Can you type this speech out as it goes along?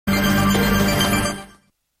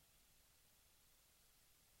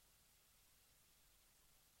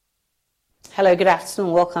Hello, good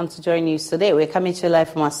afternoon. Welcome to JoyNews Today. We're coming to you live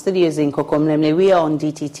from our studios in Kokomlemle. We are on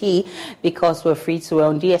DTT because we're free to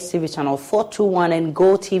on DSTV channel 421 and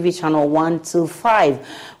Go TV channel 125.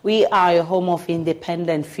 We are a home of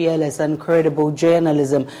independent, fearless, and credible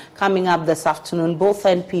journalism. Coming up this afternoon, both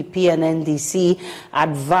NPP and NDC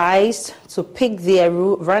advised to pick their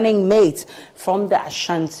running mate from the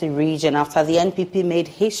Ashanti region after the NPP made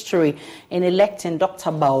history in electing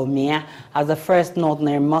Dr. Bawumia as the first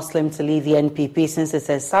Northern Muslim to lead the NPP since its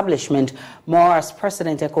establishment. More as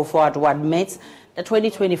President Akufo-Addo admits the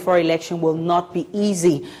 2024 election will not be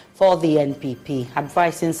easy for the NPP,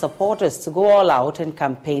 advising supporters to go all out and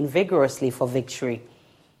campaign vigorously for victory.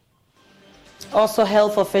 Also,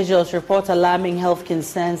 health officials report alarming health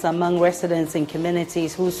concerns among residents in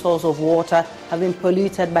communities whose source of water have been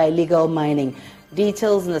polluted by illegal mining.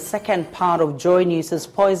 Details in the second part of Joy News'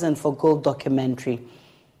 Poison for Gold documentary.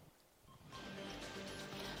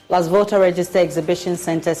 Plus, voter register exhibition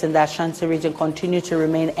centers in the Ashanti region continue to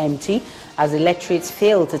remain empty as electorates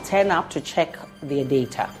fail to turn up to check their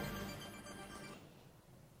data.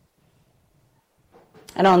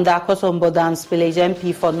 And on the Akosombo Dance Village,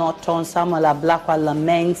 MP for North Town Samuel Ablakwa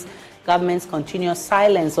laments government's continuous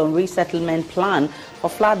silence on resettlement plan for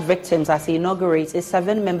flood victims as he inaugurates a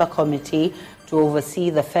 7-member committee to oversee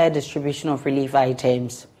the fair distribution of relief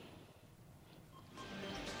items.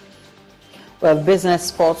 We have business,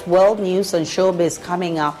 sports, world news, and showbiz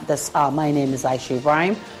coming up this hour. My name is Aisha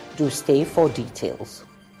Ibrahim. Do stay for details.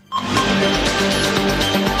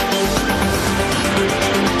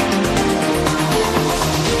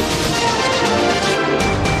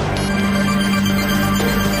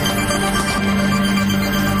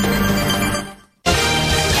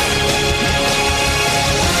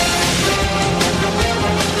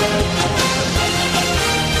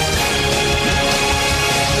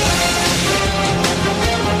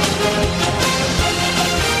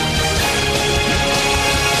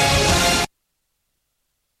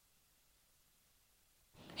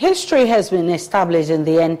 History has been established in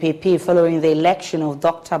the NPP following the election of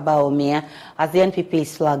Dr. Bawumia as the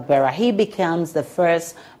NPP's flag bearer. He becomes the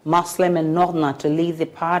first Muslim and Northerner to lead the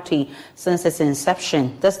party since its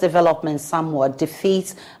inception. This development somewhat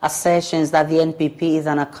defeats assertions that the NPP is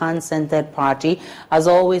an Akan-centered party, as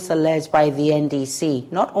always alleged by the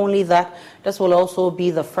NDC. Not only that, this will also be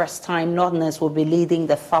the first time Northerners will be leading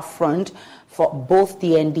the far front for both the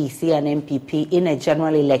NDC and NPP in a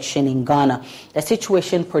general election in Ghana. The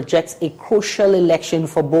situation projects a crucial election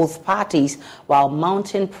for both parties while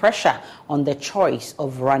mounting pressure on the choice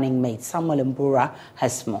of running mate. Samuel Mbura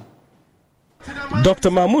has more.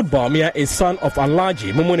 Dr. Mahmoud Bawumia is son of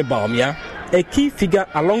Alhaji Mumuni Bawumia, a key figure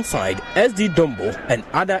alongside SD Dombo and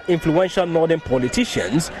other influential northern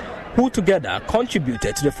politicians who together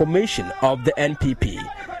contributed to the formation of the NPP,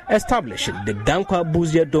 establishing the Dankwa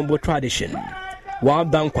Buzia Dombo tradition. While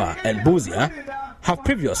Dankwa and Buzia have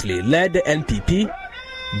previously led the NPP,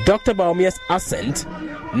 Dr. Bawumia's ascent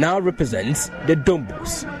now represents the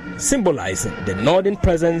Dombos, symbolizing the northern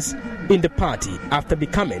presence in the party after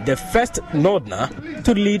becoming the first Northerner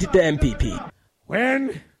to lead the NPP.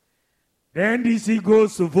 When the NDC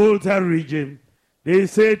goes to Volta region, they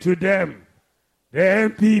say to them, the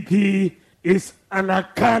NPP is an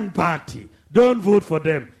Akan party. Don't vote for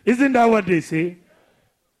them. Isn't that what they say?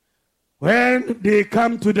 When they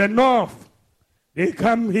come to the north, they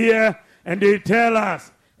come here and they tell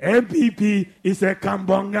us NPP is a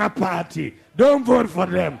Kambonga party. Don't vote for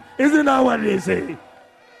them. Isn't that what they say?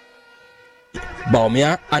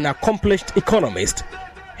 Bawumia, an accomplished economist,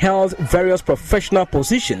 held various professional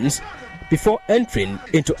positions before entering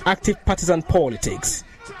into active partisan politics.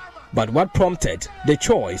 But what prompted the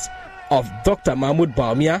choice of Dr. Mahmoud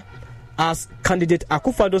Bawumia as candidate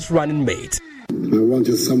Akufo-Addo's running mate? I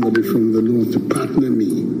wanted somebody from the north to partner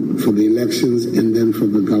me for the elections and then for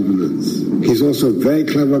the governance. He's also a very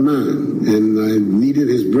clever man, and I needed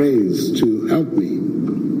his brains to help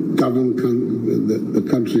me govern the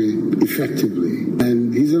country effectively.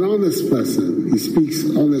 And he's an honest person. He speaks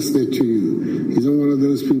honestly to you. He's not one of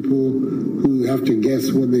those people who have to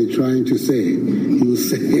guess what they're trying to say. He will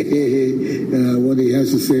say what he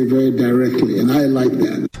has to say very directly, and I like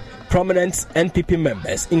that. Prominent NPP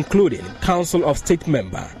members, including Council of State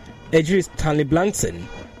member Ejiri Stanley Blankson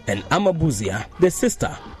and Ama Buzia, the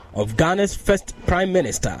sister of Ghana's first Prime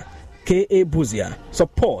Minister, K.A. Buzia,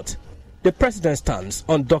 support the president's stance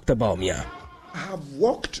on Dr. Bawumia. I have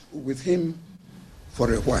worked with him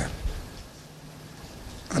for a while,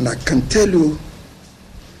 and I can tell you,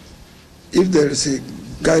 if there is a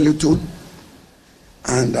guilty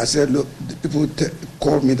and I said, look, the people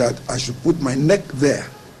called me that I should put my neck there,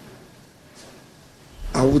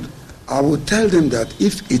 I I would tell them that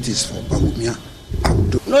if it is for Bawumia, I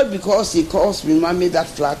would do it. Not because he calls me mommy that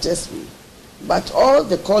flatters me, but all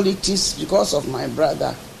the qualities, because of my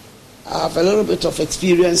brother, I have a little bit of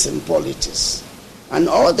experience in politics. And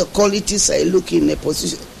all the qualities I look in a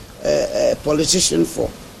politician for.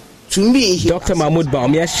 To me, Dr. Mahmoud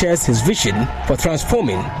Bawumia shares his vision for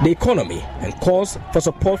transforming the economy and calls for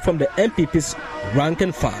support from the NPP's rank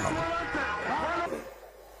and file.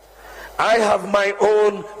 I have my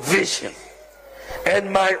own vision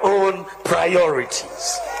and my own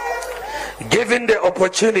priorities. Given the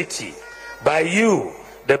opportunity by you,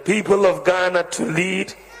 the people of Ghana, to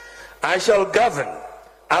lead, I shall govern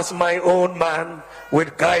as my own man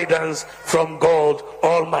with guidance from God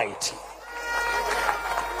Almighty.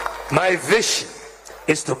 My vision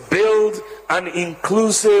is to build an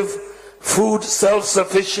inclusive, food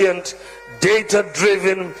self-sufficient,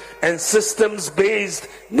 data-driven and systems-based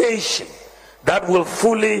nation that will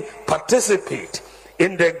fully participate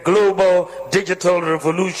in the global digital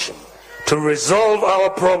revolution to resolve our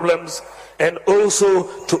problems and also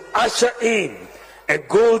to usher in a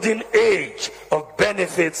golden age of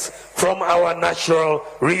benefits from our natural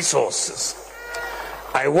resources.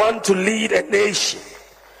 I want to lead a nation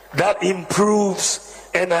that improves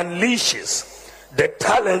and unleashes the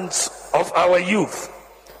talents of our youth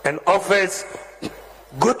and offers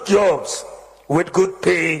good jobs with good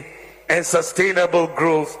pay and sustainable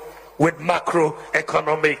growth with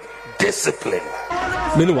macroeconomic discipline.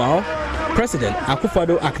 Meanwhile, President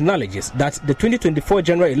Akufo-Addo acknowledges that the 2024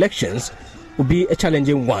 general elections will be a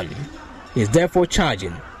challenging one. He is therefore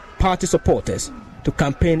charging party supporters to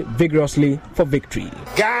campaign vigorously for victory.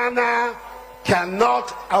 Ghana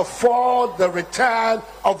cannot afford the return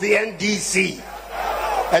of the NDC,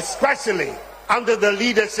 especially under the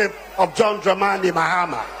leadership of John Dramani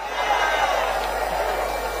Mahama.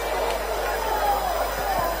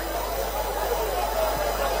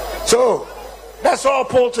 So let's all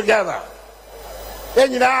pull together. We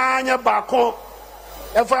have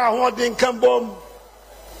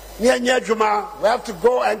to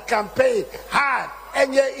go and campaign hard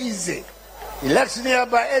and easy. Election here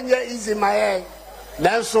easy my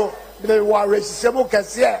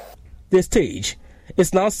The stage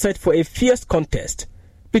is now set for a fierce contest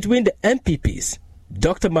between the NPP's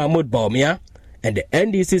Dr. Mahmoud Bawumia and the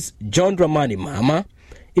NDC's John Dramani Mahama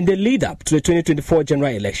in the lead-up to the 2024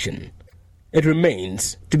 general election. It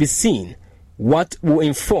remains to be seen what will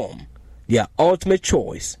inform their ultimate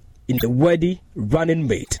choice in the worthy running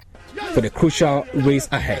mate for the crucial race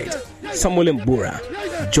ahead. Samuel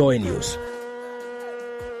Mbura, Joy News.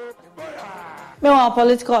 Meanwhile,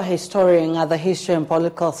 political historian at the History and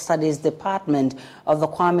Political Studies Department of the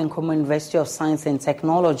Kwame Nkrumah University of Science and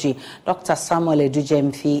Technology, Dr. Samuel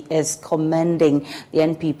Edujemfi, is commending the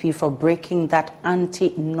NPP for breaking that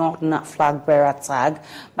anti-Northern flag bearer tag,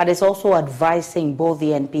 but is also advising both the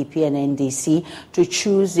NPP and NDC to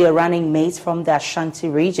choose their running mates from the Ashanti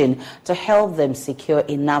region to help them secure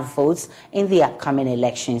enough votes in the upcoming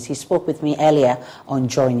elections. He spoke with me earlier on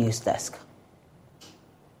Joy News Desk.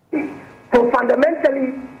 So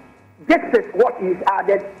fundamentally, this is what is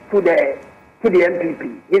added to the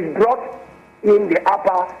MPP. He's brought in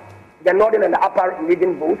the northern and the upper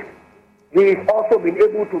region votes. He's also been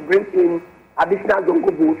able to bring in additional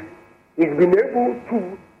Zongo votes. He's been able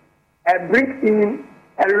to bring in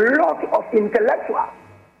a lot of intellectuals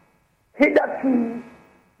hitherto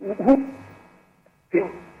who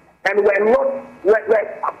and we're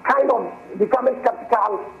kind of becoming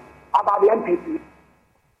skeptical about the MPP.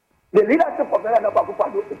 The leadership of President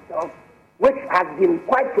Akufo-Addo itself, which has been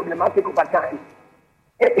quite problematic over time,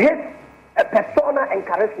 his persona and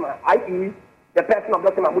charisma, i.e., the person of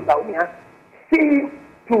Dr. Mahmoud Bawumia, seem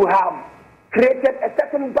to have created a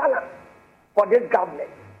certain balance for this government.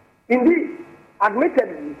 Indeed,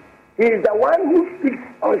 admittedly, he is the one who speaks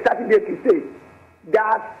on Saturday to say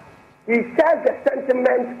that he shares the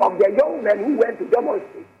sentiment of the young men who went to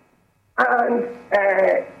demonstrate and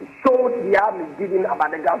showed their misgiving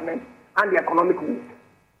about the government and the economic woes.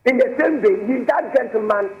 In the same way, he's that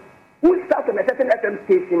gentleman who sat on a certain FM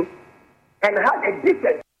station and had a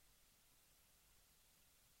decent.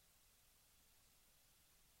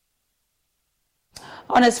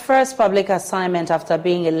 On his first public assignment after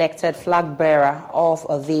being elected flag bearer of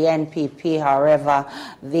the NPP, however,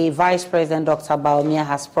 the Vice President, Dr. Bawumia,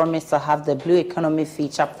 has promised to have the blue economy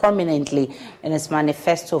feature prominently in his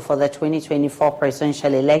manifesto for the 2024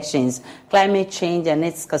 presidential elections. Climate change and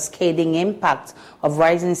its cascading impact of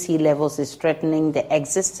rising sea levels is threatening the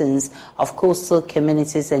existence of coastal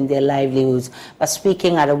communities and their livelihoods. But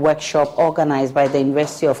speaking at a workshop organized by the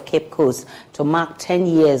University of Cape Coast to mark 10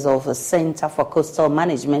 years of the Center for Coastal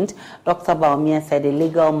management, Dr. Bawumia said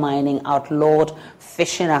illegal mining outlawed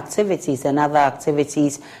fishing activities and other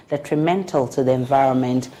activities detrimental to the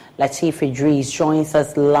environment. Latif Idris joins us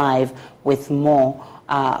live with more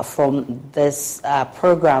from this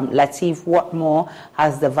program. Latif, what more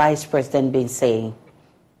has the Vice President been saying?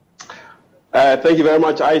 Thank you very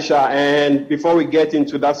much, Aisha. And before we get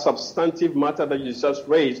into that substantive matter that you just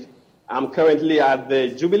raised, I'm currently at the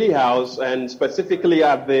Jubilee House and specifically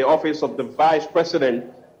at the office of the Vice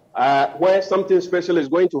President, where something special is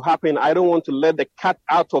going to happen. I don't want to let the cat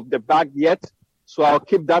out of the bag yet, so I'll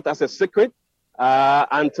keep that as a secret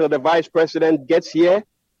until the Vice President gets here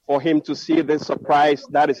for him to see the surprise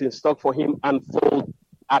that is in stock for him unfold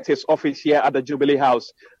at his office here at the Jubilee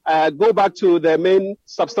House. Go back to the main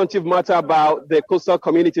substantive matter about the coastal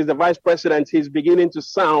communities. The Vice President is beginning to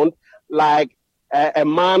sound like a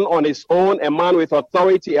man on his own, a man with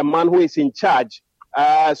authority, a man who is in charge.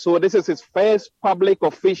 So this is his first public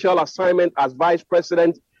official assignment as Vice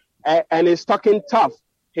President, and he's talking tough.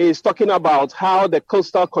 He's talking about how the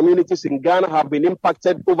coastal communities in Ghana have been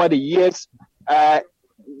impacted over the years.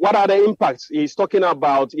 What are the impacts? He's talking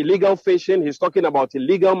about illegal fishing, he's talking about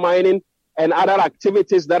illegal mining, and other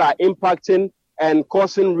activities that are impacting and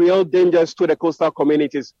causing real dangers to the coastal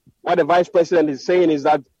communities. What the Vice President is saying is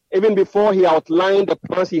that even before he outlined the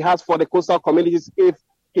plans he has for the coastal communities, if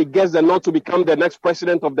he gets the nod to become the next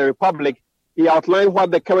president of the Republic, he outlined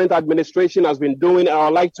what the current administration has been doing. And I'd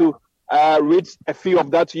like to read a few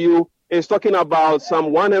of that to you. He's talking about some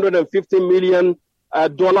 $150 million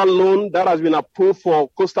loan that has been approved for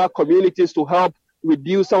coastal communities to help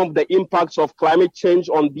reduce some of the impacts of climate change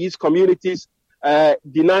on these communities,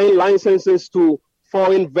 denying licenses to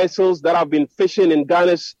foreign vessels that have been fishing in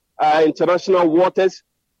Ghana's international waters.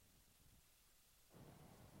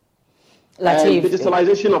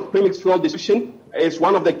 Digitalization of premixed fuel distribution is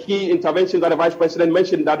one of the key interventions that the Vice President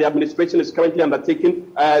mentioned that the administration is currently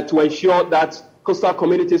undertaking to ensure that coastal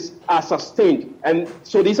communities are sustained. And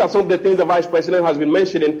so these are some of the things the Vice President has been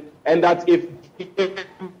mentioning, and that if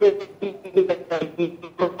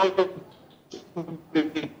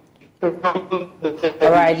all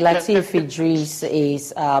right, Latif Idris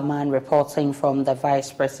is a man reporting from the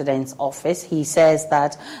Vice President's office. He says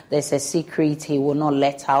that there's a secret he will not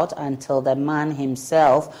let out until the man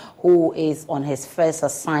himself, who is on his first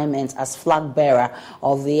assignment as flag bearer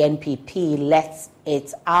of the NPP, lets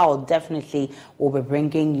it out. Definitely will be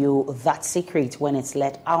bringing you that secret when it's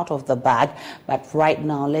let out of the bag. But right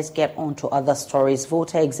now, let's get on to other stories.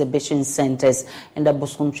 Voter exhibition centers in the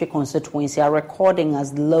Bosomtwe constituency are recording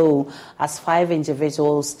as low as 5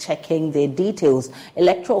 individuals checking their details.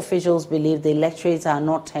 Electoral officials believe the electorates are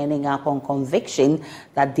not turning up on conviction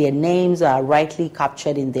that their names are rightly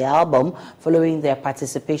captured in the album following their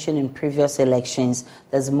participation in previous elections.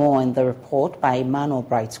 There's more in the report by Emmanuel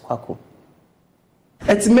Bright Kwaku.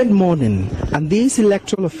 It's mid-morning, and these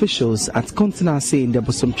electoral officials at Kontinase in the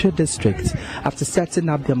Bosomtwe district, after setting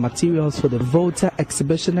up their materials for the voter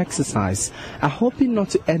exhibition exercise, are hoping not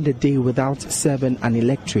to end the day without serving an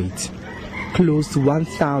electorate. Close to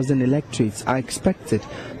 1,000 electorates are expected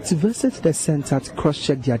to visit the center to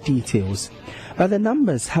cross-check their details, but the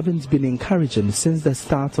numbers haven't been encouraging since the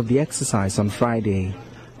start of the exercise on Friday.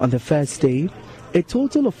 On the first day, a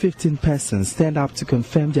total of 15 persons turned up to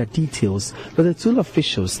confirm their details with the 2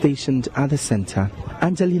 officials stationed at the center.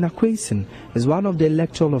 Angelina Quason is one of the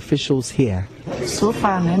electoral officials here. So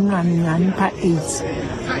far, I'm 8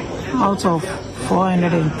 out of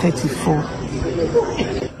 434.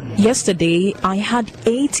 Yesterday, I had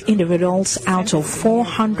 8 individuals out of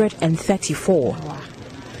 434.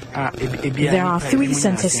 There are 3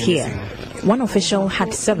 centers here. One official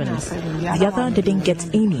had 7. The other didn't get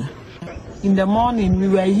any. In the morning, we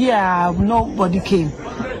were here, nobody came.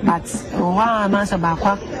 But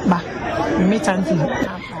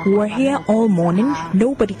we were here all morning,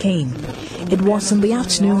 nobody came. It was in the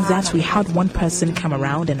afternoon that we had one person come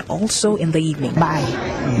around, and also in the evening.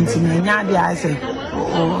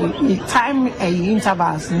 Time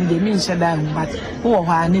intervals they mean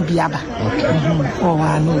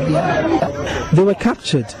They were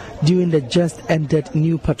captured during the just ended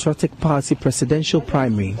New Patriotic Party presidential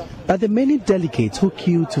primary, but the many delegates who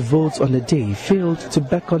queued to vote on the day failed to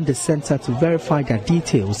beckon the center to verify their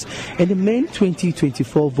details in the main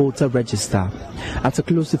 2024 voter register. After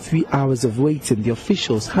close to 3 hours of waiting, the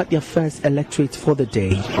officials had their first electorate for the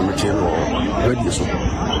day.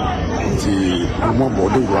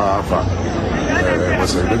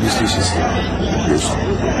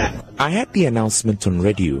 I had the announcement on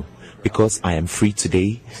radio. Because I am free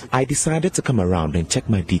today, I decided to come around and check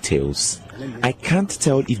my details. I can't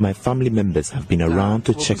tell if my family members have been around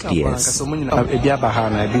to check theirs.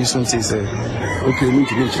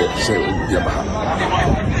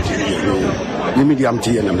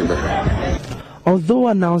 Although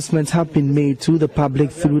announcements have been made to the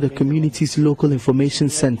public through the community's local information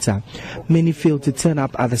center, many fail to turn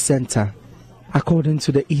up at the center. According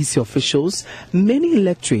to the EC officials, many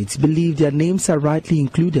electorates believe their names are rightly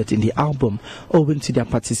included in the album owing to their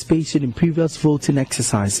participation in previous voting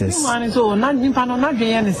exercises.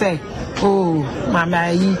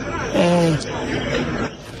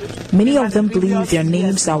 Many of them believe their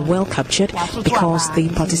names are well captured because they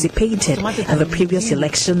participated in the previous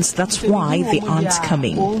elections. That's why they aren't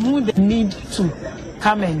coming. Need to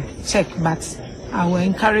come and check, but I will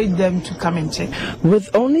encourage them to come and check. With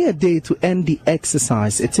only a day to end the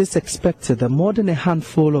exercise, it is expected that more than a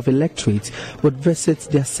handful of electorates would visit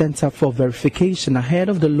their center for verification ahead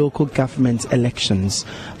of the local government elections.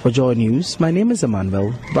 For Joy News, my name is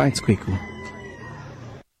Emmanuel Bright Kweku.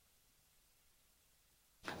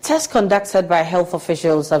 Tests conducted by health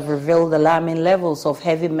officials have revealed alarming levels of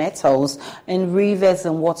heavy metals in rivers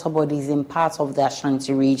and water bodies in parts of the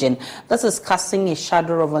Ashanti region. This is casting a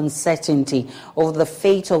shadow of uncertainty over the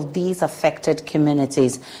fate of these affected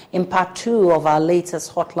communities. In part 2 of our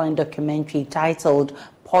latest Hotline documentary titled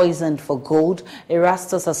Poisoned for Gold,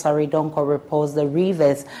 Erastus Asaridonko reports the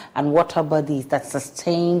rivers and water bodies that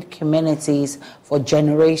sustained communities for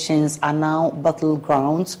generations are now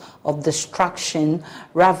battlegrounds of destruction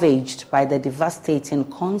ravaged by the devastating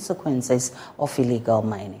consequences of illegal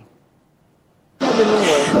mining.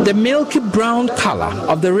 The milky brown color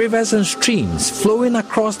of the rivers and streams flowing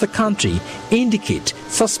across the country indicate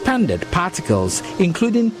suspended particles,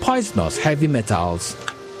 including poisonous heavy metals.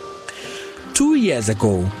 2 years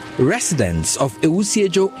ago, residents of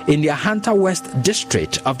Ewusiejo in the Ahanta West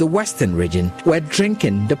district of the Western region were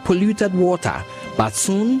drinking the polluted water, but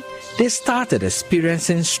soon they started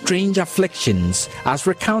experiencing strange afflictions, as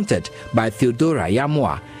recounted by Theodora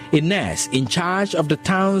Yamua, a nurse in charge of the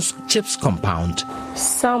town's CHIPS compound.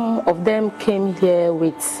 Some of them came here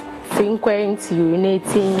with frequent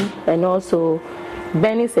urinating and also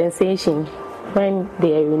burning sensation when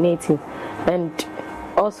they are urinating, and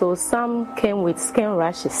also some came with skin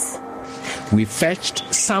rashes. We fetched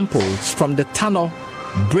samples from the Tano,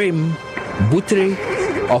 Brim, Butre,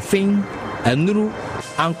 Ofin, Anuru,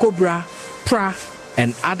 Ankobra, Pra,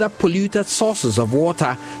 and other polluted sources of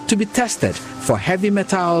water to be tested for heavy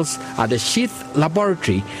metals at the Sheath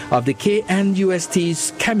Laboratory of the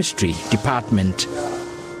KNUST's Chemistry Department.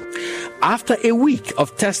 After a week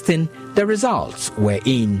of testing, the results were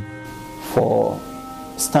in. For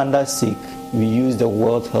standard's sake, we use the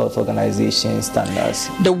World Health Organization standards.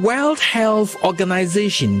 The World Health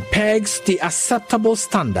Organization pegs the acceptable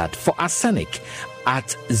standard for arsenic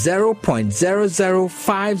at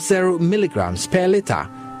 0.0050 milligrams per liter,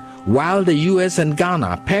 while the US and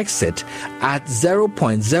Ghana pegs it at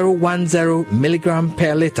 0.010 milligram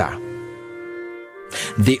per liter.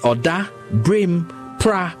 The Oda, Brim,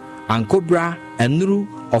 Pra, Ankobra, Enuru,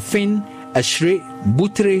 Ofin, Ashre,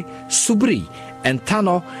 Butre, Subri, and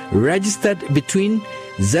Tano registered between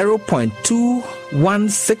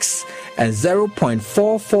 0.216 and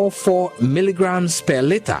 0.444 milligrams per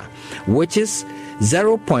liter, which is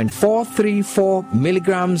 0.434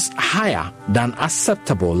 milligrams higher than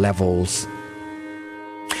acceptable levels.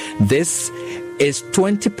 This is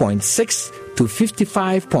 20.6 to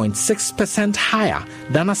 55.6% higher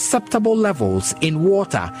than acceptable levels in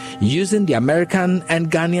water using the American and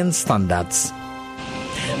Ghanaian standards.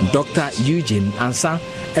 Dr. Eugene Ansa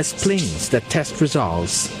explains the test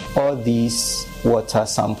results. All these water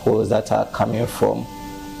samples that are coming from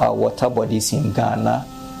our water bodies in Ghana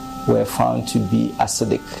were found to be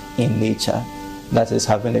acidic in nature, that is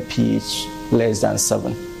having a pH less than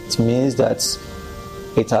 7. It means that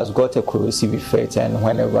it has got a corrosive effect, and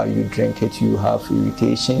whenever you drink it, you have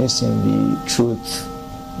irritations in the throat.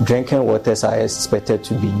 Drinking waters are expected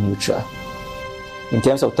to be neutral. In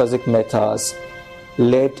terms of toxic metals,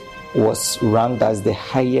 lead was ranked as the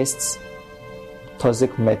highest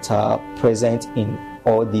toxic metal present in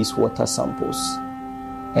all these water samples.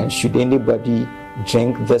 And should anybody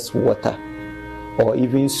drink this water or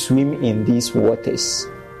even swim in these waters,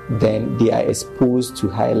 then they are exposed to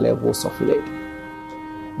high levels of lead.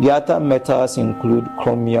 The other metals include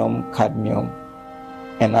chromium, cadmium,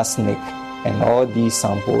 and arsenic, and all these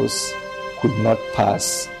samples could not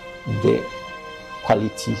pass the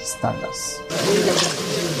quality standards.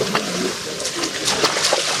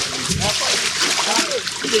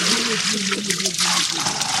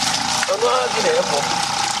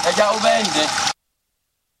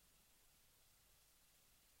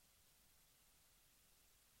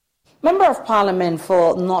 Member of Parliament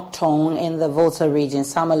for North Tong in the Volta region,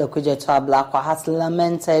 Samuel Okujeto Ablakwa, has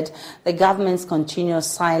lamented the government's continuous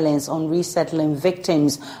silence on resettling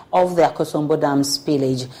victims of the Akosombo Dam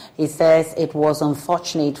spillage. He says it was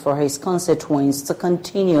unfortunate for his constituents to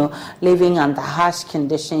continue living under harsh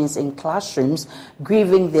conditions in classrooms,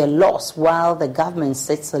 grieving their loss while the government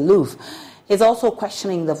sits aloof. He's also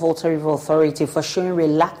questioning the Volta River Authority for showing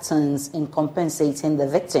reluctance in compensating the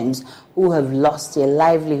victims who have lost their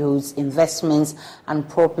livelihoods, investments, and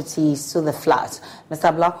properties to the flood.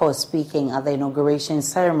 Mr. Blackwell was speaking at the inauguration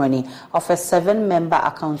ceremony of a 7-member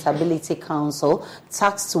accountability council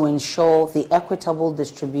tasked to ensure the equitable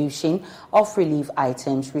distribution of relief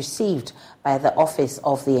items received by the office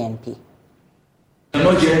of the MP. I'm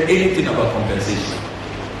not hearing anything about compensation.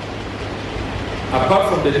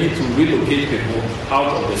 Apart from the need to relocate people out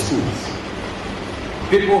of the schools,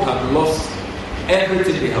 people have lost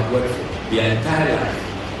everything they have worked for their entire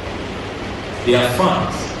life. Their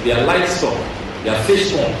farms, their livestock, their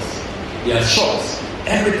fish ponds, their shops,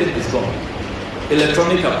 everything is gone.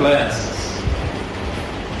 Electronic appliances,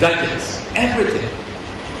 gadgets, everything.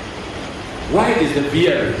 Why is the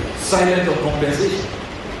BRA silent on compensation?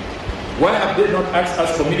 Why have they not asked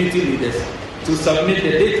us community leaders to submit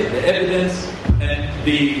the data, the evidence, and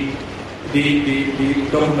the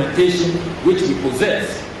documentation which we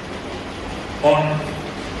possess on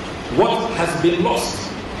what has been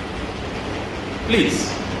lost? Please,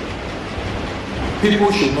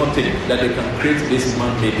 people should not think that they can create this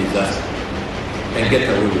man-made disaster and get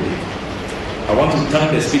away with it. I want to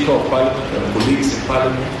thank the Speaker of Parliament and colleagues in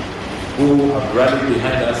Parliament who have rallied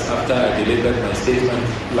behind us after I delivered my statement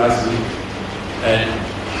last week, and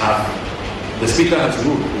the Speaker has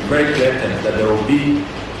ruled with very clear terms that there will be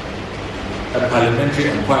a parliamentary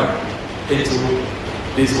inquiry into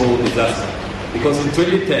this whole disaster. Because in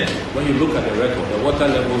 2010, when you look at the record, the water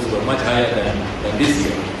levels were much higher than this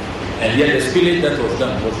year. And yet the spillage that was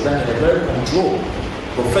done in a very controlled,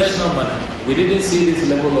 professional manner. We didn't see this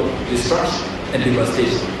level of destruction and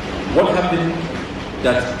devastation. What happened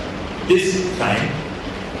that this time,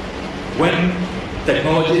 when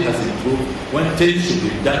technology has improved, when things should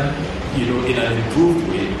be done in an improved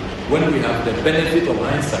way, when we have the benefit of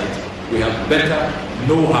hindsight, we have better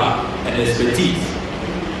know-how and expertise.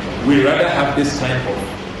 We rather have this kind of,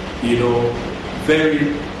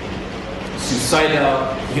 very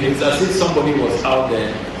suicidal, it's as if somebody was out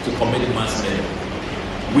there to commit mass murder.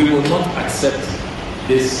 We will not accept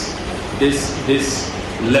this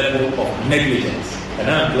level of negligence.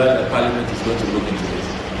 And I'm glad that Parliament is going to look into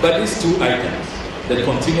this. But these two items, the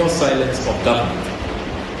continuous silence of government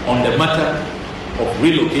on the matter of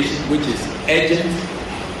relocation, which is urgent,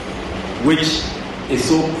 which is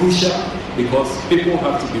so crucial because people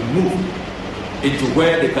have to be moved into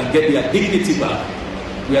where they can get their dignity back.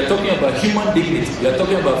 We are talking about human dignity. We are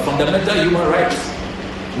talking about fundamental human rights.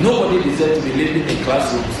 Nobody deserves to be living in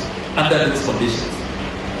classrooms under these conditions,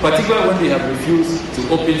 particularly when they have refused to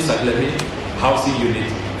open Saglemi housing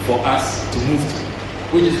unit for us to move to,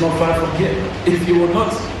 which is not far from here. If you will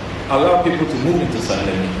not allow people to move into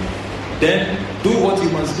Saglemi, then do what you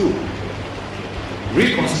must do.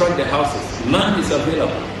 Reconstruct the houses. Land is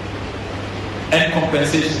available. And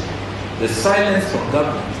compensation. The silence from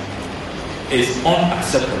government is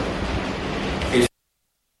unacceptable.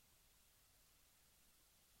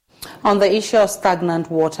 On the issue of stagnant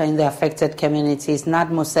water in the affected communities,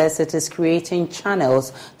 NADMO says it is creating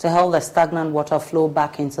channels to help the stagnant water flow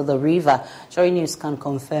back into the river. JoyNews can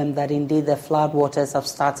confirm that indeed the flood waters have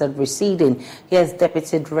started receding. Here's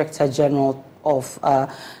Deputy Director General of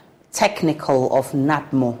Technical of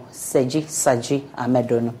NADMO, Saji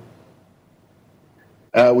Amedono.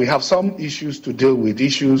 We have some issues to deal with,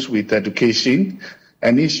 issues with education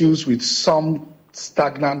and issues with some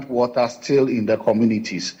stagnant water still in the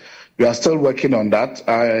communities. We are still working on that.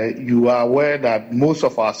 You are aware that most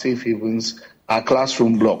of our safe havens are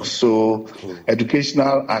classroom blocks, so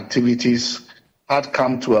educational activities had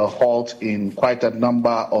come to a halt in quite a number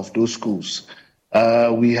of those schools.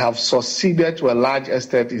 We have succeeded to a large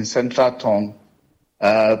extent in Central Tong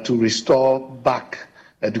to restore back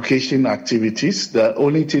education activities. The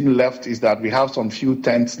only thing left is that we have some few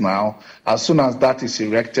tents now. As soon as that is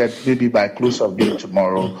erected, maybe by close of day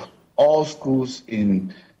tomorrow, all schools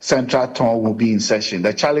in Central Tong will be in session.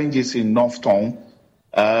 The challenge is in North Tong.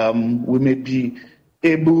 We may be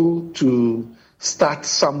able to start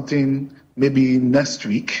something maybe next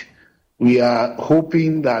week. We are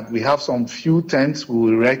hoping that we have some few tents we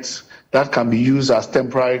will erect that can be used as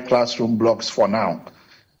temporary classroom blocks for now.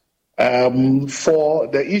 For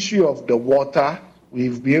the issue of the water,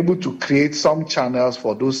 we've been able to create some channels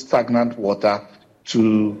for those stagnant water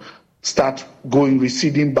to start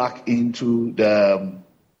receding back into the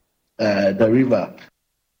river.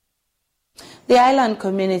 The island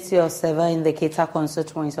community of Seva in the Keta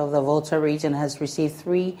constituency of the Volta region has received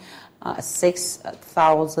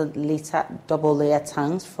 6,000-litre double-layer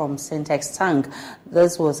tanks from Syntex Tank.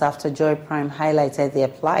 This was after Joy Prime highlighted their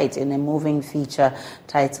plight in a moving feature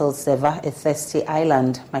titled Seva, a Thirsty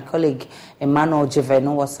Island. My colleague Emmanuel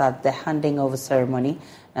Jiveno was at the handing over ceremony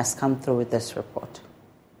and has come through with this report.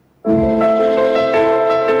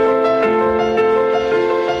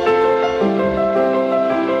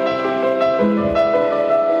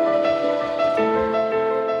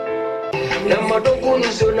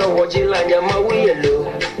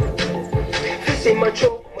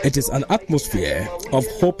 It is an atmosphere of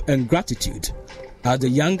hope and gratitude as the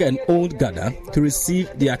young and old gather to receive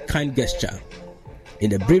their kind gesture. In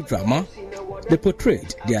the brief drama, they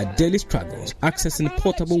portrayed their daily struggles accessing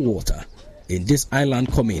potable water in this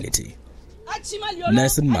island community.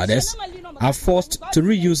 Nursing mothers are forced to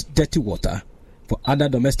reuse dirty water for other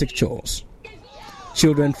domestic chores.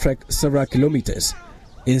 Children trek several kilometers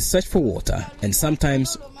in search for water and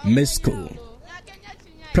sometimes miss school.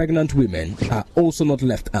 Pregnant women are also not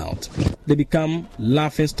left out. They become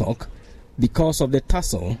laughingstock because of the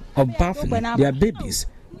tussle of bathing their babies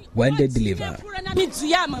when they deliver.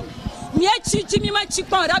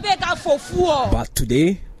 But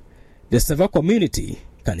today, the Seva community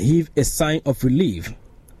can heave a sigh of relief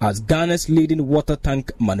as Ghana's leading water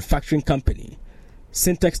tank manufacturing company,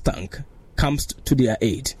 Syntex Tank, comes to their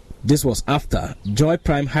aid. This was after Joy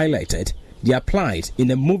Prime highlighted their plight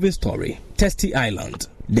in a moving story, Thirsty Island.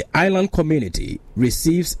 The island community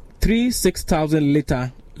receives 3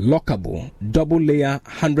 6,000-litre lockable, double-layer,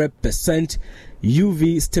 100%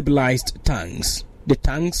 UV stabilized tanks. The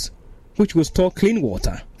tanks, which will store clean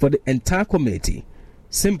water for the entire community,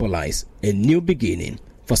 symbolize a new beginning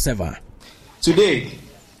for Seva. Today,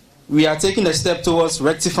 we are taking a step towards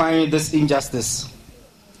rectifying this injustice.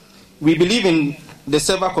 We believe in the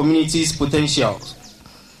Seva community's potential,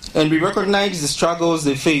 and we recognize the struggles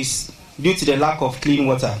they face due to the lack of clean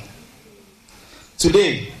water.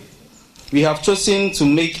 Today, we have chosen to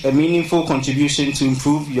make a meaningful contribution to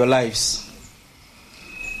improve your lives.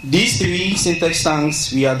 These 3 Syntex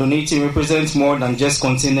tanks we are donating represent more than just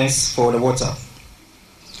containers for the water.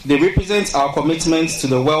 They represent our commitment to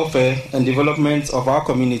the welfare and development of our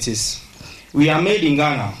communities. We are made in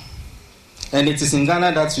Ghana, and it is in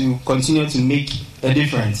Ghana that we will continue to make a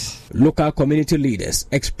difference. Local community leaders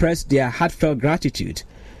expressed their heartfelt gratitude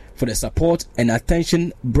for the support and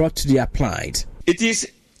attention brought to their plight. It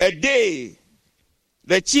is a day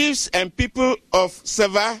the chiefs and people of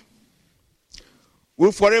Seva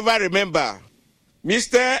will forever remember.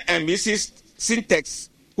 Mr. and Mrs. Syntex,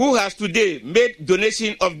 who has today made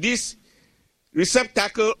donation of this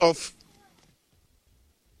receptacle of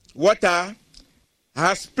water,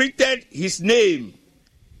 has printed his name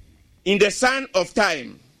in the sand of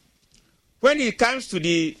time. When it comes to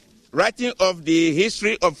the writing of the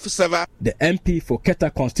history of Seva, the MP for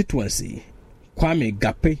Keta constituency, Kwame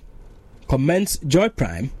Gape, commends Joy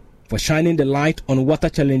Prime for shining the light on water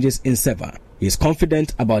challenges in Seva. He is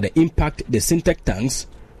confident about the impact the Syntex tanks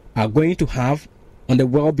are going to have on the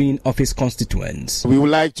well-being of his constituents. We would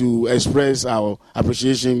like to express our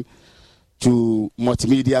appreciation to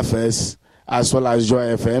Multimedia First, as well as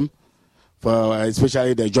Joy FM, for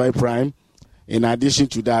especially the Joy Prime. In addition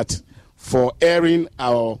to that, for airing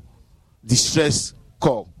our distress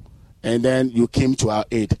call, and then you came to our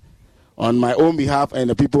aid. On my own behalf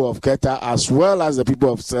and the people of Keta, as well as the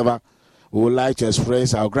people of Seva, we would like to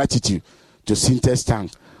express our gratitude to Syntex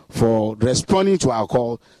Tank for responding to our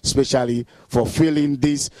call, especially for filling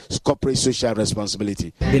this corporate social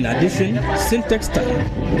responsibility. In addition, Syntex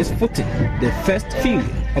Tank is footing the first filling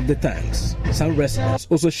of the tanks. Some residents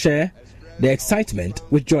also share the excitement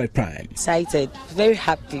with Joy Prime. Excited, very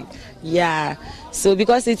happy. Yeah, so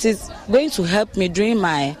because it is going to help me during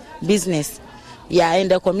my business. Yeah, in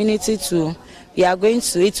the community too.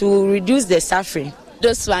 It will reduce the suffering.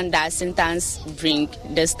 Those ones that Syntex bring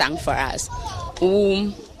this tank for us,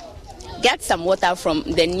 we'll get some water from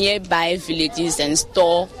the nearby villages and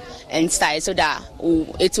store and style, so that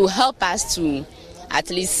it will help us to at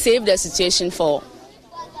least save the situation for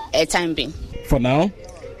a time being. For now,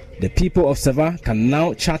 the people of Seva can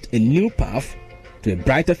now chart a new path to a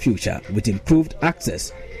brighter future with improved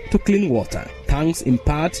access to clean water, thanks in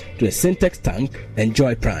part to a Syntex Tank and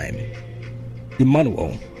Joy Prime.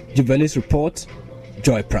 Emmanuel Juvenis report,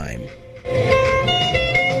 Joy Prime.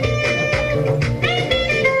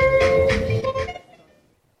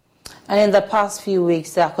 And in the past few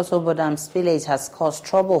weeks, the Akosombo Dam spillage has caused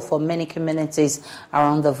trouble for many communities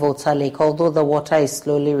around the Volta Lake. Although the water is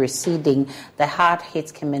slowly receding, the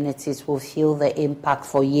hard-hit communities will feel the impact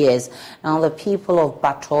for years. Now, the people of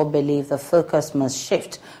Bato believe the focus must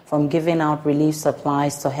shift from giving out relief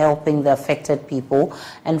supplies to helping the affected people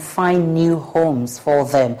and find new homes for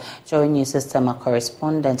them. JoyNews System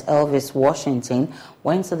correspondent Elvis Washington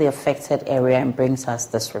went to the affected area and brings us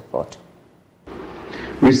this report.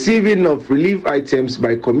 Receiving of relief items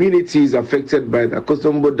by communities affected by the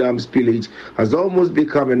Akosombo Dam spillage has almost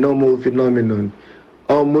become a normal phenomenon.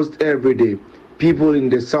 Almost every day, people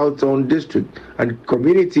in the Southtown district and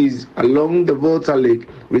communities along the Volta Lake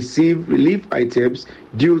receive relief items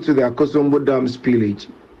due to the Akosombo Dam spillage.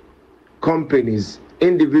 Companies,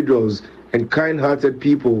 individuals, and kind-hearted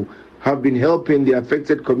people have been helping the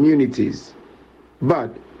affected communities.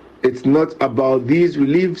 But it's not about these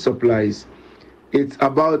relief supplies. It's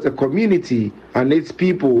about a community and its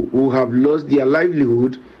people who have lost their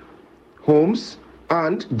livelihood, homes,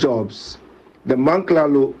 and jobs. The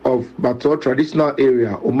Manklalo of Bato traditional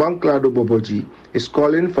area, Omanklado Boboji, is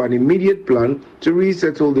calling for an immediate plan to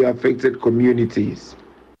resettle the affected communities.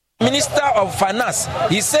 Minister of Finance,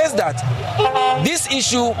 he says that this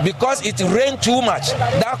issue, because it rained too much,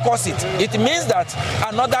 that caused it. It means that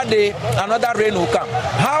another day, another rain will come.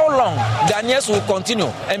 How long Ghanaians will continue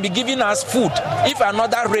and be giving us food if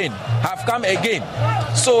another rain have come again?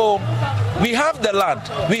 So we have the land,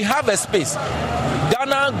 we have a space.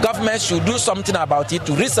 Ghana government should do something about it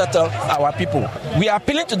to resettle our people. We are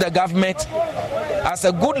appealing to the government as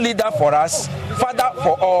a good leader for us, father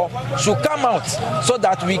for all, should come out so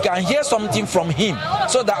that we can hear something from him,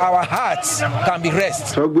 so that our hearts can be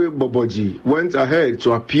rest. Togwe Boboji went ahead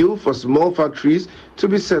to appeal for small factories to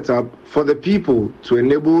be set up for the people to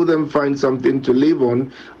enable them find something to live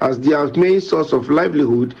on, as their main source of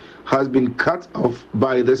livelihood has been cut off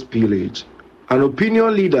by the spillage. An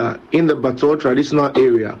opinion leader in the Bato traditional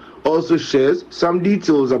area also shares some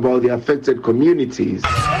details about the affected communities.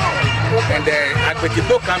 And the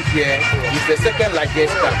Agbekibo camp here is the second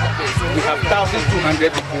largest camp. We have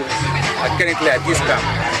 1,200 people currently at this camp.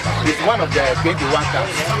 It's one of the 21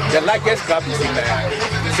 camps. The largest camp is in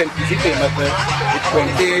St. Kizito. It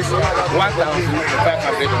contains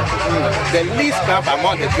 1,500 people. The least camp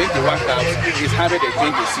among the 21 camps is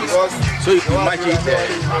 126. So you can imagine the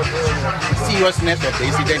seriousness of the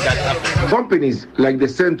incident that happened. Companies like the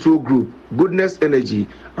Central Group, Goodness Energy,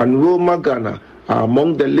 and Wilma Ghana are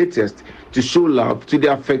among the latest to show love to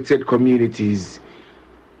the affected communities.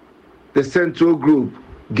 The Central Group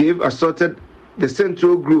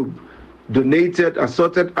donated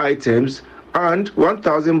assorted items and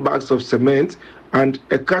 1,000 bags of cement and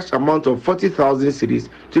a cash amount of 40,000 cedis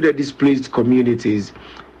to the displaced communities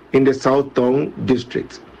in the Southtown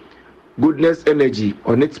district. Goodness Energy,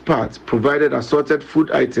 on its part, provided assorted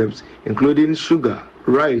food items including sugar,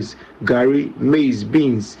 rice, gari, maize,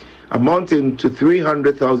 beans, amounting to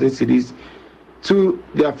 300,000 cedis to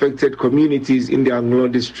the affected communities in the Anglo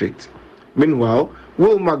district. Meanwhile,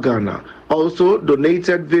 Wilma Ghana also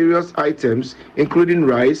donated various items including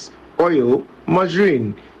rice, oil,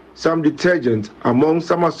 margarine, some detergent, among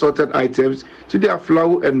some assorted items to the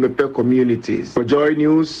Aflau and Mepe communities. For Joy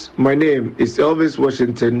News, my name is Elvis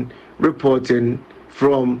Washington, reporting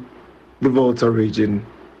from the Volta region,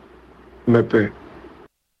 Mepe.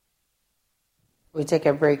 We take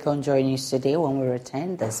a break on JoyNews Today. When we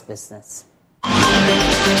return, this business.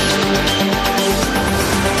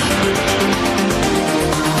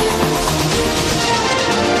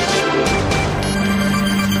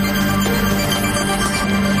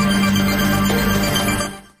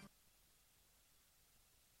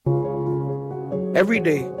 Every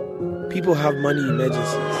day, people have money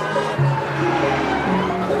emergencies.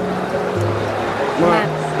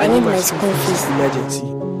 I need my school fees. Emergency.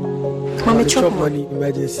 Mommy, chop money,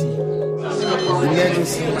 emergency.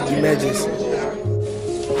 Emergency.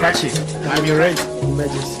 Catch it. Have your rent,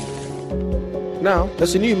 emergency. Now,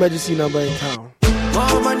 there's a new emergency number in town.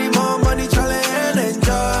 More money, challenge,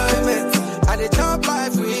 enjoyment. At the top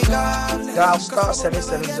life we got. Dial star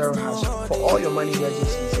 770 hash for all your money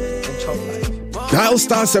emergencies and chop life. Dial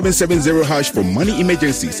star 770 hash for money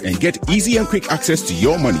emergencies and get easy and quick access to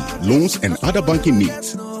your money, loans, and other banking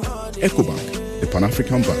needs. EcoBank, the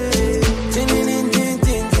Pan-African Bank.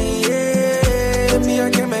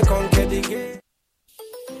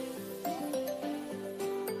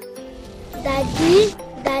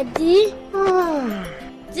 Daddy,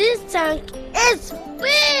 this tank is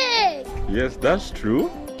big. Yes, that's true.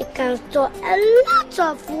 It can store a lot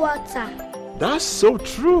of water. That's so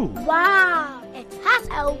true. Wow, it has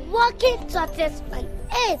a working tortoise on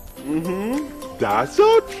it. That's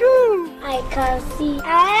so true. I can see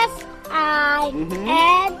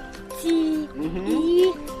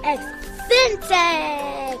SINTEX.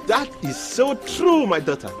 Syntax. That is so true, my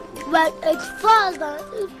daughter. But it's false and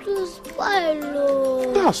it will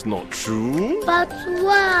spoil. That's not true. But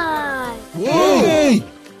why? Hey!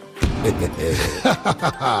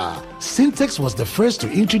 Syntex was the first to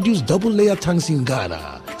introduce double-layer tanks in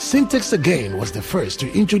Ghana. Syntex again was the first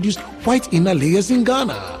to introduce white inner layers in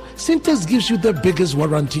Ghana. Syntex gives you the biggest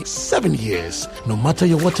warranty, 7 years. No matter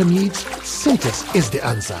your water needs, Syntex is the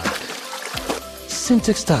answer.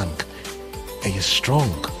 Syntex tank. Are you strong?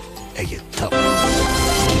 Are you tough?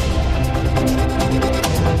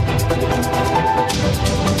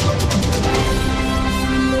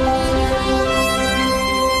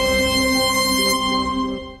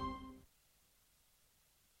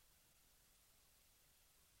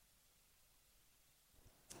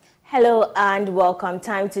 Hello and welcome.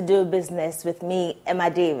 Time to do business with me, Emma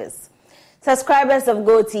Davis. Subscribers of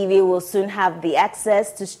GoTV will soon have the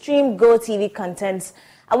access to stream GoTV content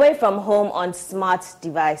away from home on smart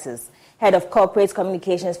devices. Head of Corporate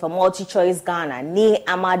Communications for MultiChoice Ghana, Ni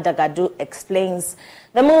Ama Dagadu, explains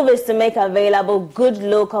the move is to make available good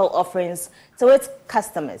local offerings to its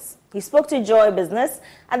customers. He spoke to Joy Business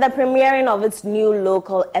at the premiering of its new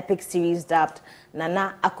local epic series dubbed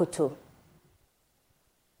Nana Akoto.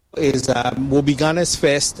 Will be Ghana's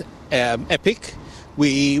first epic.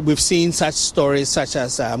 We've seen such stories such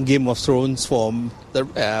as Game of Thrones from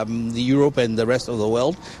the Europe and the rest of the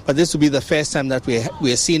world, but this will be the first time that we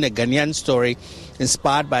are seeing a Ghanaian story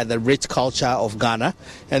inspired by the rich culture of Ghana.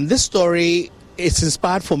 And this story is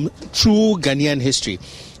inspired from true Ghanaian history.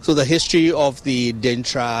 So the history of the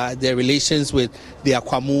Dentra, their relations with the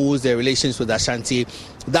Akwamus, their relations with Ashanti,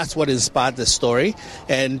 that's what inspired the story.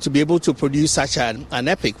 And to be able to produce such an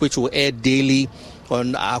epic, which will air daily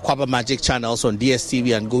on Aquaba Magic channels on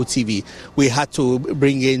DSTV and GoTV, we had to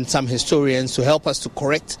bring in some historians to help us to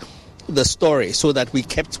correct the story so that we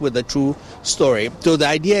kept with the true story. So the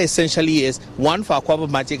idea essentially is, one, for Aquaba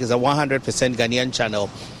Magic is a 100% Ghanaian channel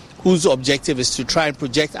whose objective is to try and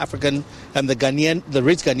project African and the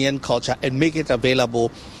rich Ghanaian culture and make it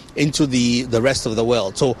available into the rest of the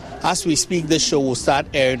world. So as we speak, this show will start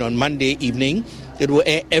airing on Monday evening. It will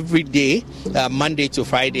air every day, Monday to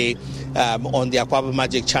Friday, on the Aquaba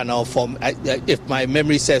Magic channel from, if my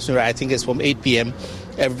memory serves me right, I think it's from 8 p.m.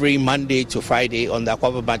 every Monday to Friday on the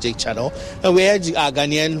Aquaba Magic channel. And we urge our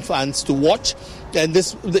Ghanaian fans to watch. And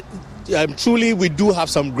truly, we do have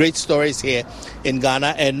some great stories here in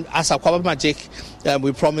Ghana. And as Aquaba Magic,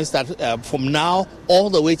 we promise that from now all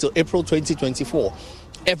the way to April 2024,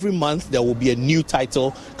 every month there will be a new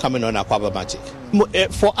title coming on Aquaba Magic.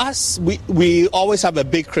 For us, we always have a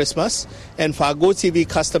big Christmas, and for our GoTV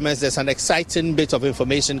customers, there's an exciting bit of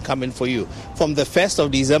information coming for you. From the 1st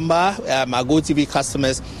of December, our GoTV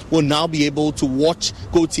customers will now be able to watch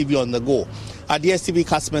GoTV on the go. Our DSTV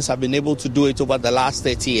customers have been able to do it over the last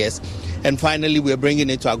 30 years, and finally we're bringing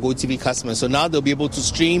it to our GoTV customers. So now they'll be able to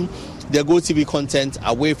stream their GoTV content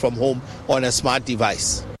away from home on a smart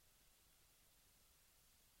device.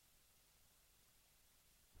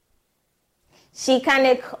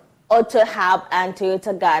 Shikanik Auto Hub and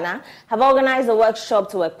Toyota Ghana have organized a workshop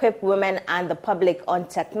to equip women and the public on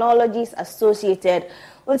technologies associated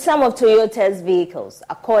with some of Toyota's vehicles.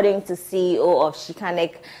 According to CEO of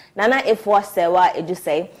Shikanik, Nana Ifwa Sewa Eduse,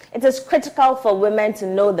 it is critical for women to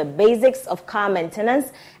know the basics of car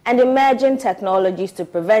maintenance and emerging technologies to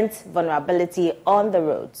prevent vulnerability on the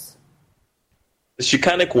roads. The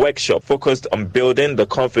Shikanik workshop focused on building the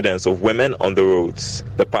confidence of women on the roads.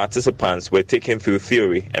 The participants were taken through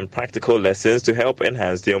theory and practical lessons to help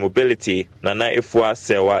enhance their mobility. Nana Ifwa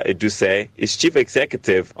Sewa Eduse is chief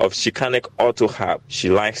executive of Shikanik Auto Hub.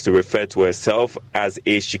 She likes to refer to herself as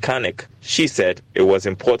a Shikanik. She said it was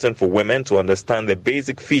important for women to understand the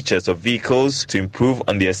basic features of vehicles to improve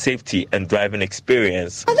on their safety and driving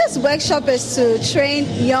experience. This workshop is to train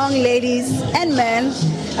young ladies and men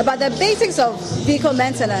about the basics of vehicle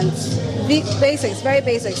maintenance. Basics, very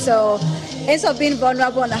basic. So instead of being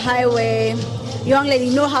vulnerable on the highway, young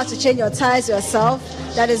lady, know how to change your tires yourself.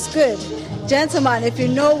 That is good. Gentlemen, if you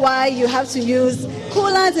know why you have to use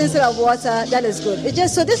coolant instead of water, that is good.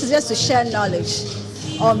 So this is just to share knowledge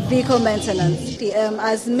on vehicle maintenance.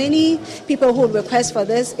 As many people who request for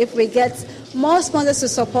this, if we get more sponsors to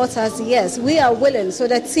support us, yes, we are willing. So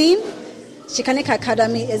the team, Shikanik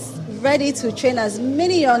Academy, is ready to train as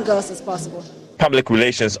many young girls as possible. Public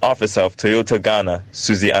Relations Officer of Toyota Ghana,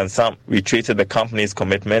 Susie Ansam, reiterated the company's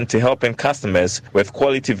commitment to helping customers with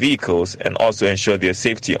quality vehicles and also ensure their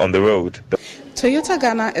safety on the road. Toyota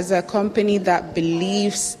Ghana is a company that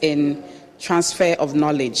believes in transfer of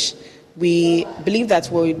knowledge. We believe that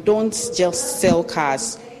we don't just sell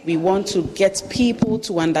cars. We want to get people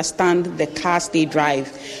to understand the cars they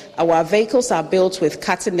drive. Our vehicles are built with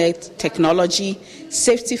cutting-edge technology.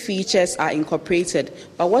 Safety features are incorporated.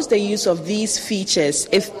 But what's the use of these features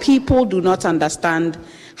if people do not understand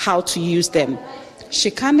how to use them?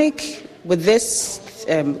 Shikanik, with this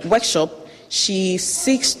workshop, she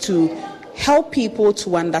seeks to help people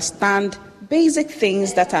to understand basic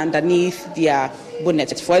things that are underneath their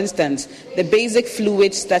bonnet. For instance, the basic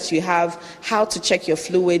fluids that you have, how to check your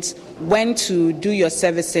fluids, when to do your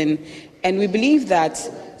servicing. And we believe that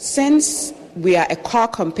since we are a car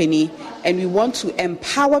company and we want to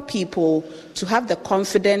empower people to have the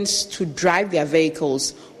confidence to drive their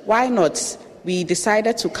vehicles, why not? We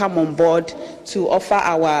decided to come on board to offer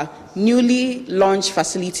our newly launched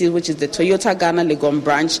facility, which is the Toyota Ghana Legon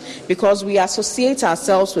branch, because we associate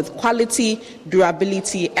ourselves with quality,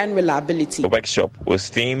 durability, and reliability. The workshop was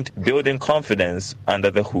themed Building Confidence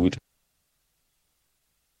Under the Hood.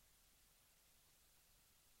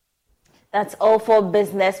 That's all for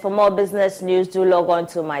business. For more business news, do log on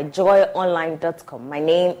to myjoyonline.com. My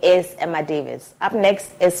name is Emma Davis. Up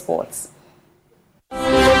next is sports.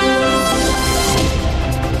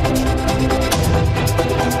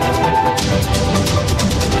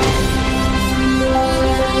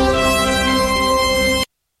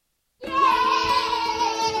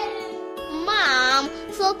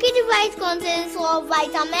 Kidivite contains 12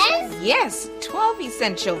 vitamins? Yes, 12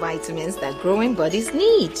 essential vitamins that growing bodies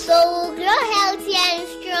need. So we'll grow healthy and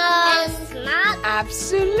strong. And smart?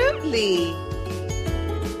 Absolutely.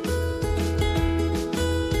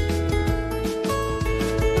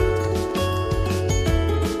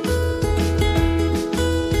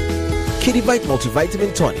 Kidivite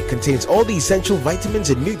Multivitamin Tonic contains all the essential vitamins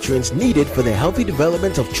and nutrients needed for the healthy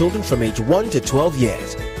development of children from age 1 to 12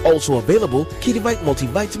 years. Also available, Kidivite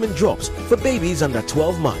Multivitamin Drops for babies under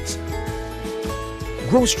 12 months.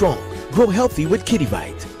 Grow strong, grow healthy with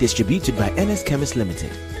Kidivite. Distributed by NS Chemist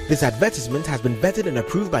Limited. This advertisement has been vetted and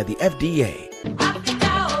approved by the FDA.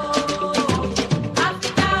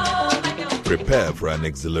 Prepare for an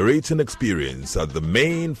exhilarating experience at the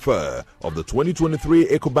main fair of the 2023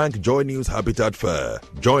 EcoBank JoyNews Habitat Fair.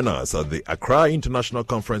 Join us at the Accra International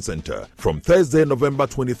Conference Center from Thursday, November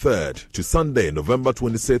 23rd to Sunday, November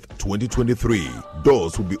 26th, 2023.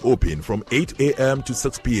 Doors will be open from 8 a.m. to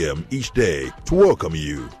 6 p.m. each day to welcome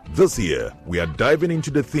you. This year, we are diving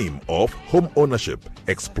into the theme of home ownership,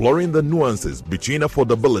 exploring the nuances between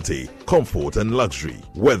affordability, comfort, and luxury.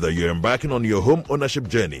 Whether you're embarking on your home ownership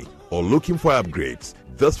journey or looking for upgrades,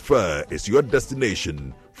 this fair is your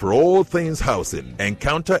destination for all things housing.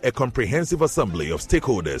 Encounter a comprehensive assembly of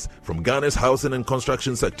stakeholders from Ghana's housing and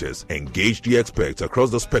construction sectors. Engage the experts across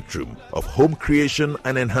the spectrum of home creation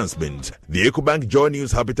and enhancement. The EcoBank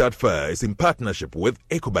JoyNews Habitat Fair is in partnership with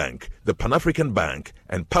EcoBank, the Pan-African Bank,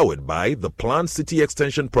 and powered by the Planned City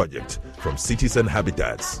Extension Project from Cities and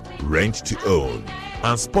Habitats. Rent to own.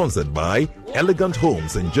 And sponsored by Elegant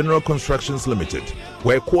Homes and General Constructions Limited,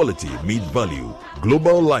 where quality meets value.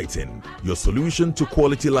 Global Lighting, your solution to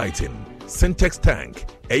quality lighting. Syntex Tank,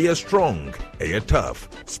 Air Strong, Air Tough.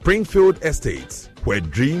 Springfield Estates, where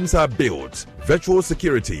dreams are built. Virtual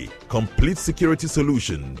Security, complete security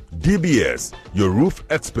solution. DBS, your roof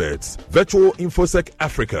experts. Virtual InfoSec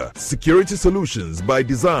Africa, security solutions by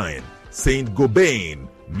design. Saint Gobain,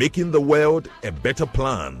 making the world a better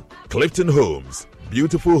plan. Clifton Homes,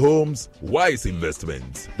 beautiful homes, wise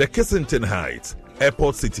investments. The Kissington Heights,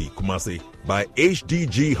 Airport City, Kumasi, by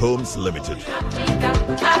HDG Homes Limited.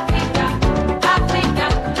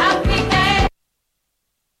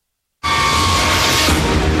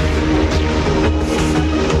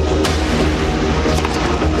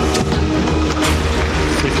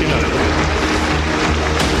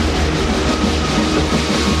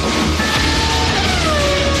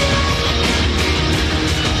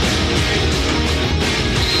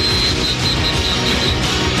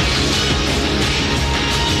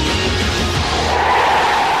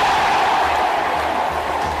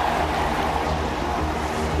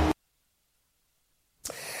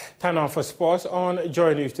 Time now for sports on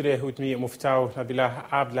JoyNews Today with me, Muftau Nabila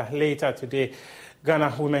Abla. Later today,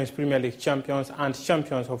 Ghana Women's Premier League champions and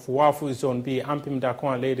champions of WAFU Zone B, Ampim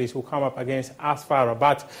Dakwan ladies, who come up against Asfar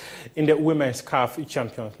Rabat in the Women's CAF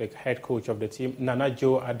Champions League. Head coach of the team, Nana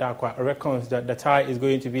Joe Adakwa, reckons that the tie is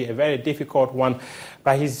going to be a very difficult one,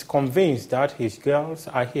 but he's convinced that his girls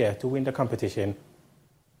are here to win the competition.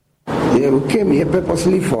 Yeah, we came here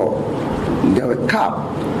purposely for the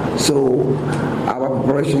cup. So our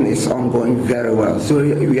preparation is ongoing very well. So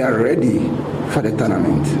we are ready for the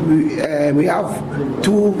tournament. We have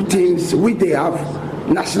two teams which they have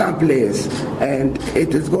national players, and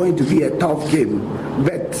it is going to be a tough game.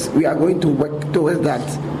 But we are going to work towards that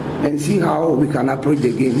and see how we can approach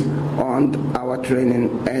the game on our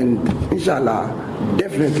training. And inshallah,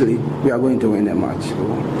 definitely we are going to win the match.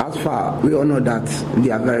 As far, we all know that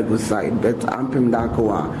they are very good side, but Ampim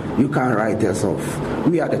Dakoa, you can't write us off.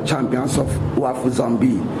 We are the champions of Wafu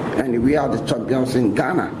Zombie, and we are the champions in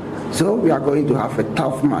Ghana. So we are going to have a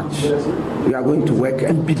tough match. We are going to work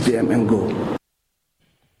and beat them and go.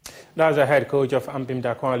 That's the head coach of Ampim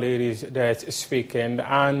Dakoa ladies that's speaking.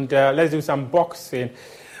 And let's do some boxing.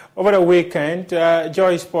 Over the weekend,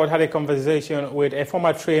 Joy Sport had a conversation with a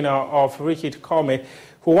former trainer of Richard Comey,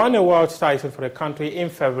 who won a world title for the country in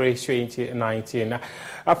February 2019.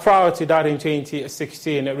 Prior to that, in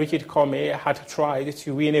 2016, Richard Comey had tried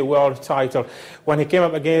to win a world title when he came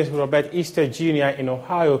up against Robert Easter Jr. in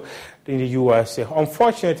Ohio in the USA.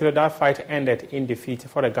 Unfortunately, that fight ended in defeat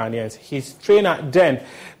for the Ghanaians. His trainer then,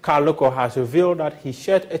 Carl Loko, has revealed that he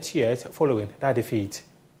shed tears following that defeat.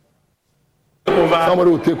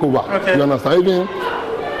 Somebody will take over. Okay. You understand? Even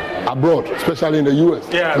abroad, especially in the US,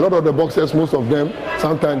 a lot of the boxers, most of them,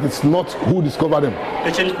 sometimes it's not who discover them.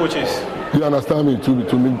 They change coaches. You understand me?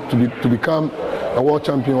 To become a world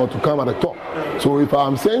champion or to come at the top. So if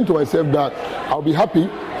I'm saying to myself that I'll be happy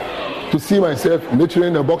to see myself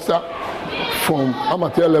nurturing a boxer from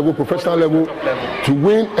amateur level, professional level, to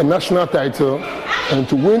win a national title and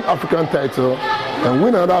to win African title and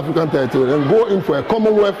win another African title and go in for a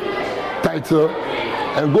Commonwealth title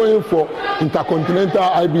and go in for intercontinental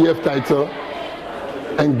IBF title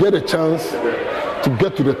and get a chance to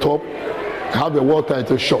get to the top, have a world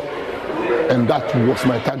title shot. And that was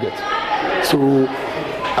my target. So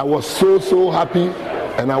I was so happy,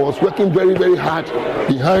 and I was working very, very hard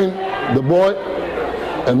behind the boy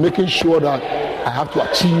and making sure that I have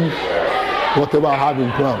to achieve whatever I have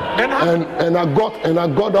in plan. And I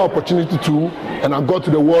got the opportunity to, and I got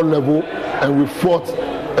to the world level, and we fought.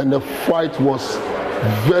 And the fight was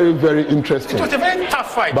very, very interesting. It was a very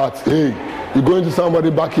tough fight. But hey, you go into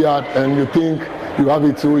somebody's backyard and you think you have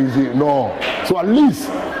it so easy. No. So at least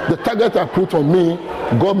the target I put on me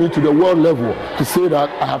got me to the world level to say that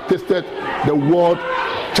I have tasted the world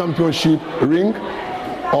championship ring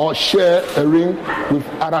or share a ring with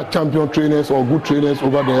other champion trainers or good trainers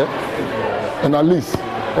over there. And at least,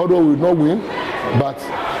 although we will not win, but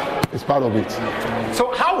it's part of it.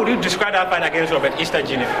 So how would you describe that fight against Robert Easter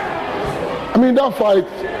Jr.? I mean, that fight,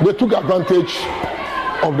 they took advantage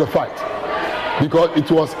of the fight because it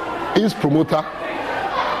was his promoter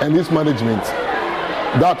and his management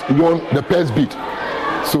that won the purse bid.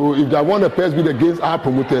 So if they won the purse bid against our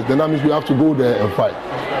promoters, then that means we have to go there and fight.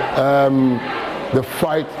 The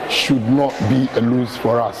fight should not be a lose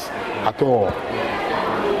for us at all.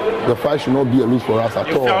 The fight should not be a lose for us at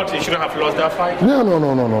all. You felt you shouldn't have lost that fight? No.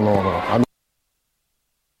 I mean,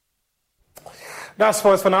 that's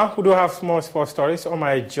sports for now. We do have more sports stories on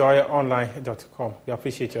myjoyonline.com. We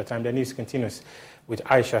appreciate your time. The news continues with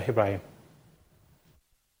Aisha Ibrahim.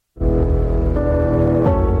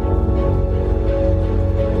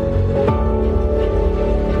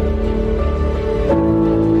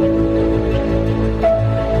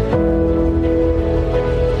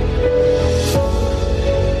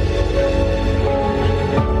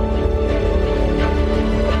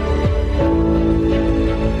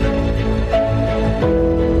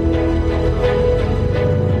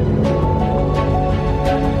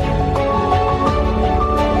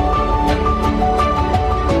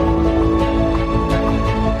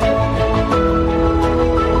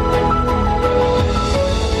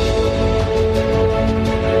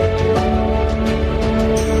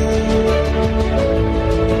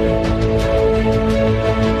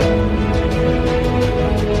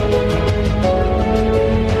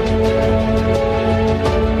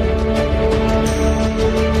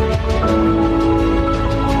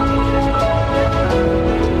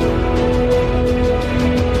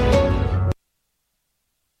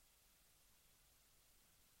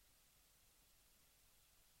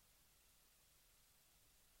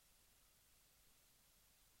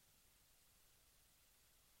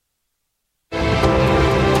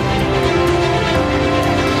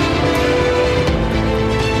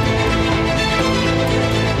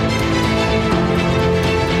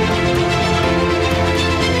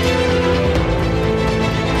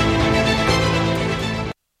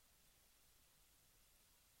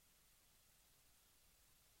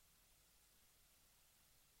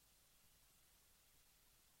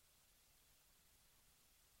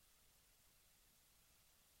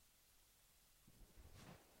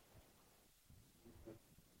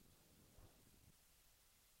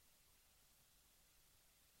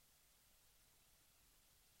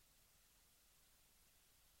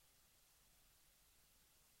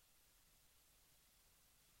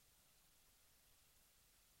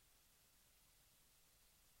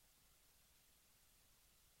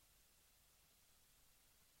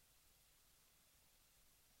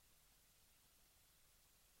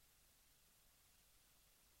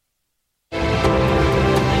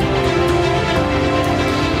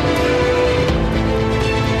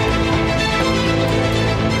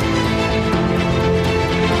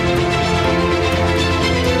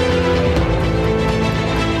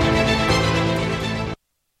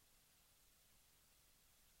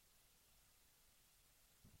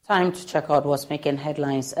 Time to check out what's making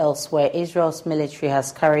headlines elsewhere. Israel's military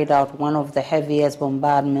has carried out one of the heaviest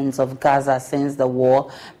bombardments of Gaza since the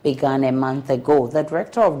war began a month ago. The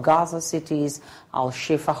director of Gaza City's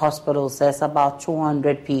Al-Shifa Hospital says about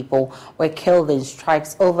 200 people were killed in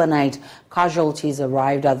strikes overnight. Casualties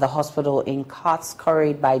arrived at the hospital in carts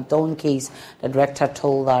carried by donkeys, the director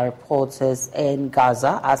told our reporters in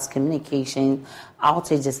Gaza, as communication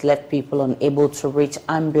outages left people unable to reach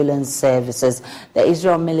ambulance services. The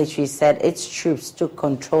Israel military said its troops took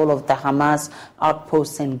control of the Hamas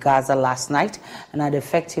outposts in Gaza last night and had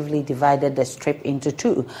effectively divided the strip into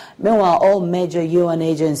two. Meanwhile, all major UN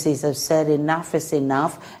agencies have said enough is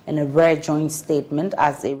enough in a rare joint statement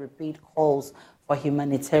as they repeat calls for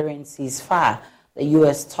humanitarian ceasefire. The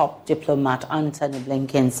U.S. top diplomat Antony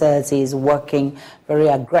Blinken says he is working very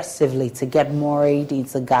aggressively to get more aid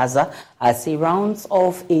into Gaza as he rounds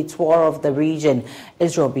off a tour of the region.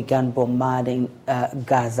 Israel began bombarding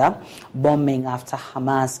Gaza, bombing after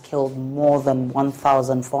Hamas killed more than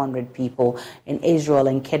 1,400 people in Israel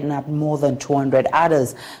and kidnapped more than 200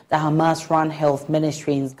 others. The Hamas-run health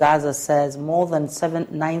ministry in Gaza says more than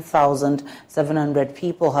 9,700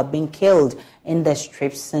 people have been killed in the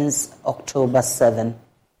strip since October 7.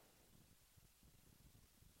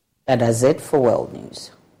 That is it for World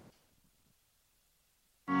News.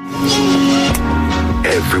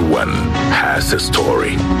 Everyone has a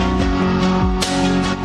story.